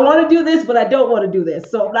 I want to do this, but I don't want to do this.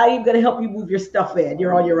 So I'm not even going to help you move your stuff in.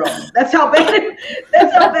 You're on your own. That's how bad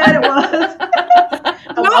it was.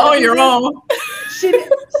 On your own.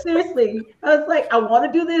 Seriously. I was like, I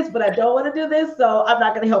want to do this, but I don't want to do this. So I'm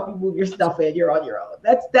not going to help you move your stuff in. You're on your own.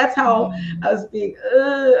 That's how I was being,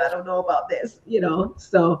 I don't know about this,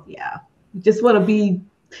 So yeah, you just want to be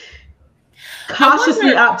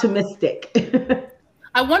cautiously optimistic.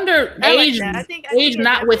 I wonder, age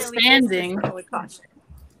notwithstanding.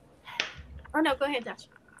 Oh no, go ahead, Josh.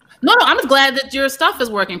 No, I'm just glad that your stuff is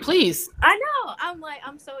working. Please. I know.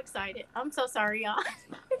 I'm so excited. I'm so sorry, y'all.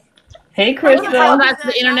 Hey, Crystal. That's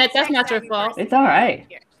the internet. That's not your fault. It's all right.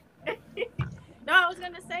 No, I was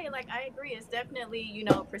gonna say, like, I agree. It's definitely,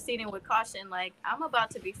 proceeding with caution. Like, I'm about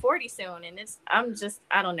to be 40 soon, and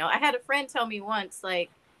I don't know. I had a friend tell me once,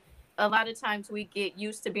 like, a lot of times we get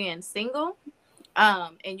used to being single,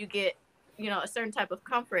 and you get, a certain type of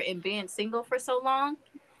comfort in being single for so long.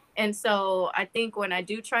 And so I think when I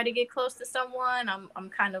do try to get close to someone, I'm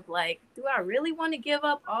kind of like, do I really want to give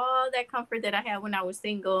up all that comfort that I had when I was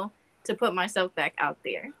single to put myself back out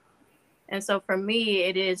there? And so for me,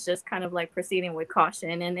 it is just kind of like proceeding with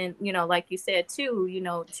caution. And then, like you said, too,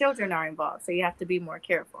 children are involved. So you have to be more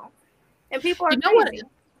careful. And people are crazy.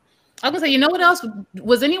 I was going to say, what else?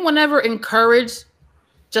 Was anyone ever encouraged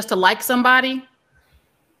just to like somebody?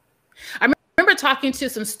 I remember talking to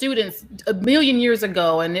some students a million years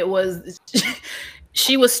ago, and it was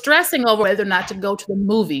she was stressing over whether or not to go to the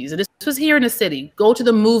movies. And this was here in the city. Go to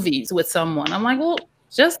the movies with someone. I'm like, well,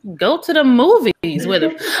 just go to the movies with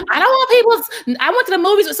them. I don't want people. I went to the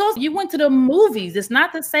movies with so you went to the movies. It's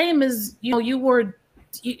not the same as you were,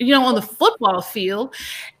 on the football field,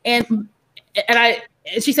 and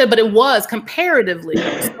she said, but it was comparatively.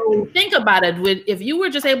 So think about it. If you were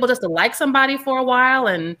just able just to like somebody for a while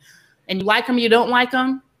and you like them, you don't like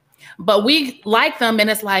them, but we like them, and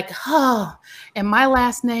it's like, oh, and my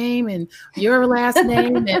last name and your last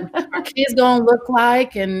name and our kids gonna look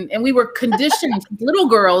like, and we were conditioned little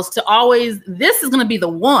girls to always, this is gonna be the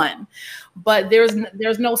one, but there's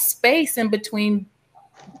no space in between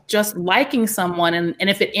just liking someone, and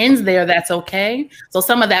if it ends there, that's okay. So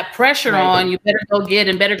some of that pressure on you better go get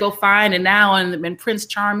and better go find, and now in Prince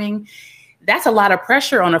Charming, that's a lot of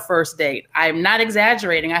pressure on a first date. I'm not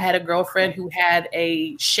exaggerating. I had a girlfriend who had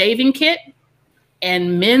a shaving kit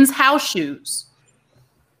and men's house shoes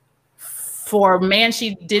for a man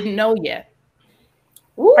she didn't know yet.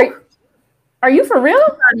 Are you for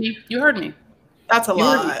real? You heard me. That's a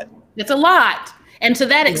lot. It's a lot. And to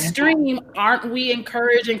that extreme, aren't we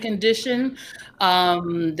encouraged and conditioned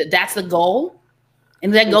that's the goal?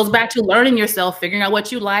 And that goes back to learning yourself, figuring out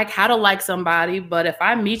what you like, how to like somebody. But if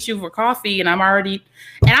I meet you for coffee and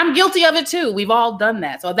I'm guilty of it too. We've all done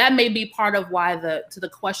that. So that may be part of why to the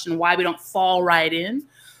question why we don't fall right in,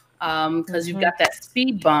 because you've got that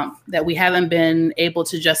speed bump that we haven't been able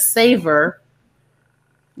to just savor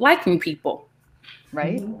liking people.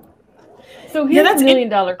 Right. So here's a $1 million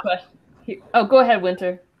question. Oh, go ahead,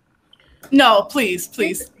 Winter. No, please.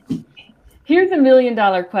 Here's a $1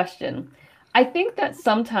 million question. I think that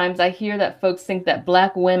sometimes I hear that folks think that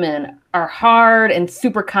Black women are hard and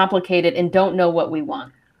super complicated and don't know what we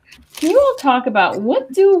want. Can you all talk about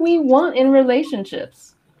what do we want in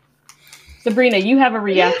relationships? Sabrina, you have a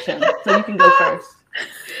reaction, so you can go first.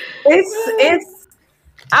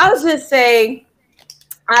 I'll just say,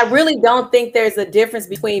 I really don't think there's a difference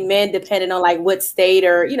between men depending on like what state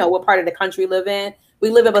or, what part of the country we live in.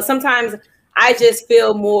 But sometimes I just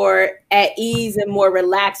feel more at ease and more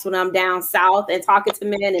relaxed when I'm down south and talking to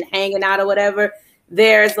men and hanging out or whatever.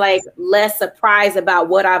 There's like less surprise about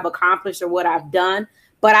what I've accomplished or what I've done.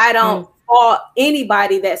 But I don't fault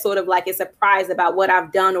anybody that sort of like is surprised about what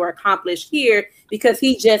I've done or accomplished here because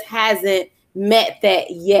he just hasn't met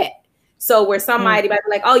that yet. So where somebody might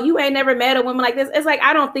be like, oh, you ain't never met a woman like this. It's like,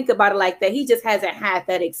 I don't think about it like that. He just hasn't had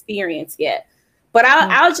that experience yet. But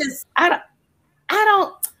I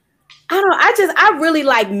really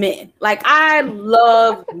like men. Like, I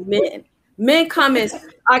love men. Men come in,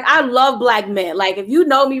 like, I love Black men. Like, if you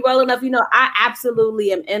know me well enough, you know, I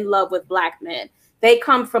absolutely am in love with Black men. They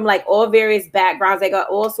come from like all various backgrounds. They got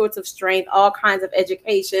all sorts of strength, all kinds of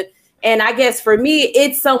education. And I guess for me,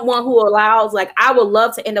 it's someone who allows, like, I would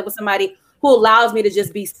love to end up with somebody who allows me to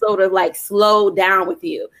just be sort of like slow down with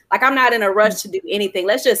you. Like, I'm not in a rush to do anything.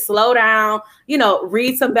 Let's just slow down, you know,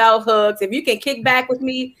 read some bell hooks. If you can kick back with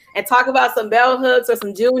me and talk about some bell hooks or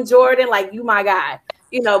some June Jordan, like, you my guy,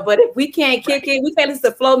 you know. But if we can't kick it, we can't listen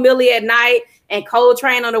to Flo Milli at night and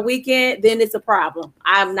Coltrane on the weekend, then it's a problem.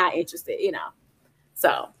 I'm not interested, you know.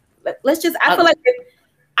 So let's just, I feel like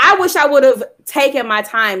I wish I would have taken my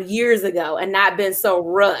time years ago and not been so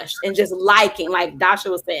rushed and just liking, like Dasha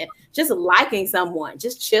was saying, just liking someone,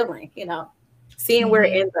 just chilling, you know, seeing where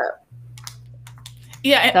it ends up.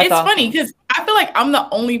 Yeah, and it's funny because I feel like I'm the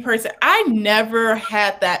only person. I never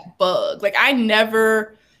had that bug. Like, I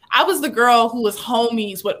was the girl who was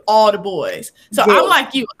homies with all the boys. So I'm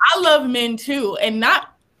like you. I love men too, and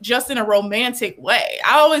not just in a romantic way.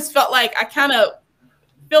 I always felt like I kind of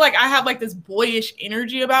feel like I have like this boyish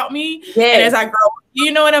energy about me. And as I grow,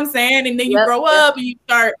 you know what I'm saying? And then you grow up and you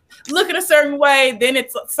start looking a certain way. Then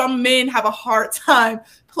it's, some men have a hard time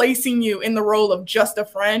placing you in the role of just a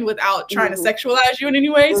friend without trying to sexualize you in any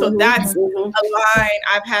way. So that's a line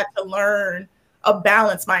I've had to learn a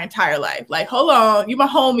balance my entire life. Like, hold on, you my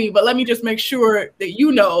homie, but let me just make sure that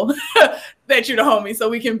you know that you're the homie, so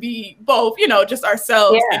we can be both, you know, just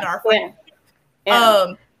ourselves and our friends.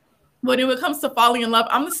 But when it comes to falling in love,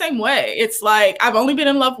 I'm the same way. It's like, I've only been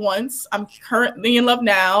in love once. I'm currently in love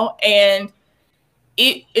now. And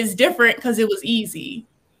it is different because it was easy.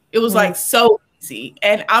 It was like so easy.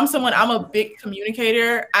 And I'm a big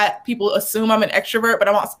communicator. People assume I'm an extrovert, but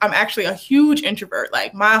I'm actually a huge introvert.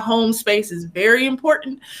 Like, my home space is very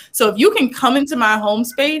important. So if you can come into my home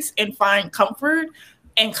space and find comfort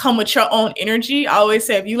and come with your own energy, I always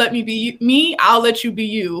say, if you let me be me, I'll let you be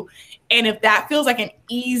you. And if that feels like an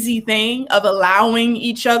easy thing of allowing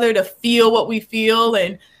each other to feel what we feel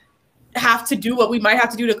and have to do what we might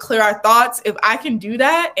have to do to clear our thoughts, if I can do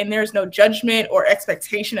that and there's no judgment or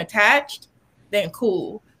expectation attached, then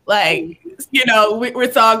cool. Like, you know,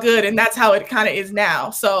 it's all good. And that's how it kind of is now.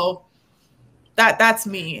 So that's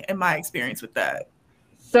me and my experience with that.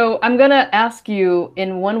 So I'm going to ask you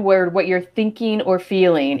in one word what you're thinking or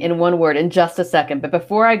feeling in one word in just a second. But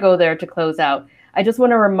before I go there to close out, I just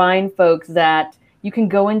want to remind folks that you can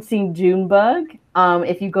go and see Junebug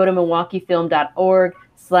if you go to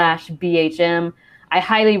milwaukeefilm.org/BHM. I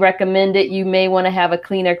highly recommend it. You may want to have a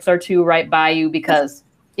Kleenex or two right by you because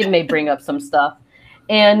it may bring up some stuff.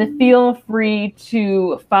 And feel free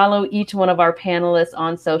to follow each one of our panelists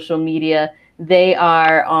on social media. They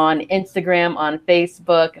are on Instagram, on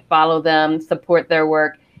Facebook. Follow them, support their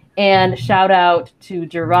work. And shout out to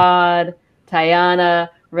Gerard, Tiana,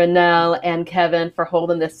 Renelle, and Kevin for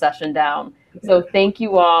holding this session down. So thank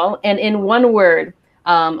you all. And in one word,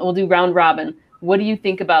 we'll do round robin. What do you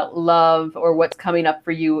think about love, or what's coming up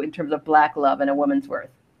for you in terms of Black love and a woman's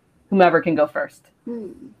worth? Whomever can go first.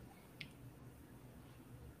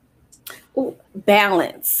 Ooh,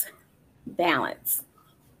 balance. Balance.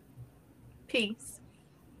 Peace.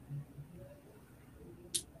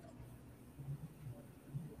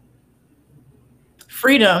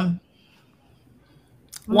 Freedom.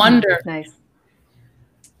 Wonder. Nice.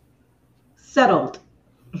 Settled.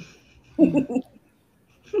 Who's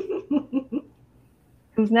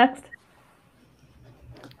next?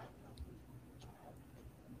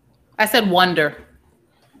 I said wonder.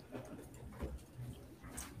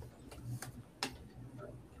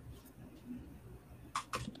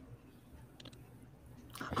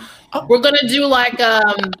 We're gonna do like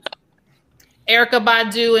Erykah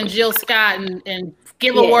Badu and Jill Scott and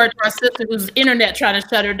give a word to our sister whose internet trying to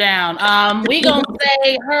shut her down. We gonna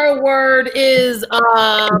say her word is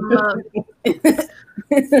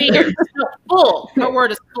full. Her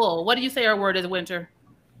word is full. What do you say her word is, Winter?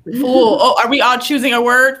 Full. Oh, are we all choosing a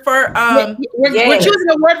word for we're choosing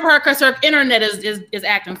a word for her because her internet is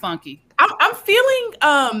acting funky. I'm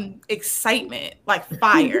feeling excitement, like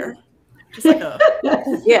fire. Just like a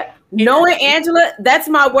knowing Angela, that's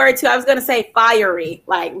my word too. I was gonna say fiery,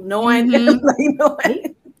 like knowing, like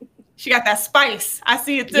knowing. She got that spice. I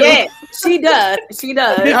see it too. Yeah, she does. She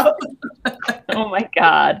does. Oh my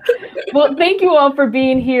God. Well, thank you all for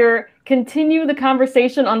being here. Continue the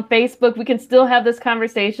conversation on Facebook. We can still have this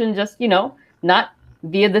conversation, just, you know, not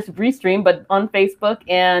via this restream, but on Facebook.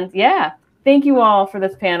 And yeah, thank you all for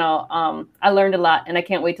this panel. I learned a lot, and I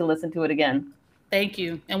can't wait to listen to it again. Thank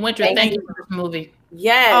you. And Winter, thank you for this movie.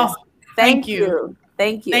 Yes. Oh, thank you.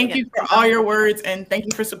 Thank you. Thank you for all your words, and thank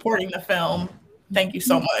you for supporting the film. Thank you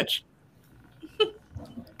so much.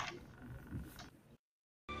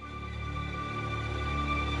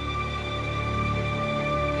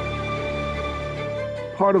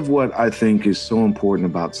 Part of what I think is so important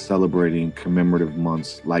about celebrating commemorative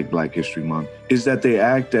months like Black History Month is that they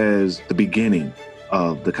act as the beginning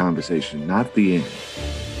of the conversation, not the end.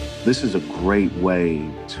 This is a great way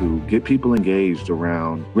to get people engaged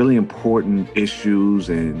around really important issues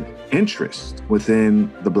and interests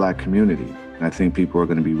within the Black community. I think people are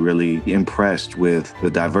going to be really impressed with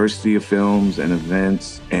the diversity of films and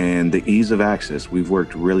events and the ease of access. We've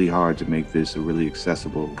worked really hard to make this a really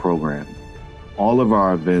accessible program. All of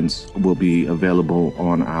our events will be available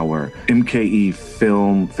on our MKE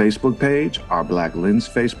Film Facebook page, our Black Lens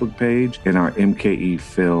Facebook page, and our MKE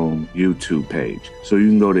Film YouTube page. So you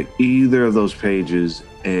can go to either of those pages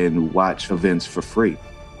and watch events for free.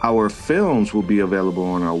 Our films will be available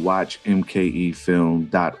on our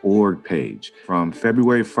watchmkefilm.org page from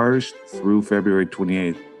February 1st through February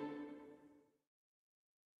 28th.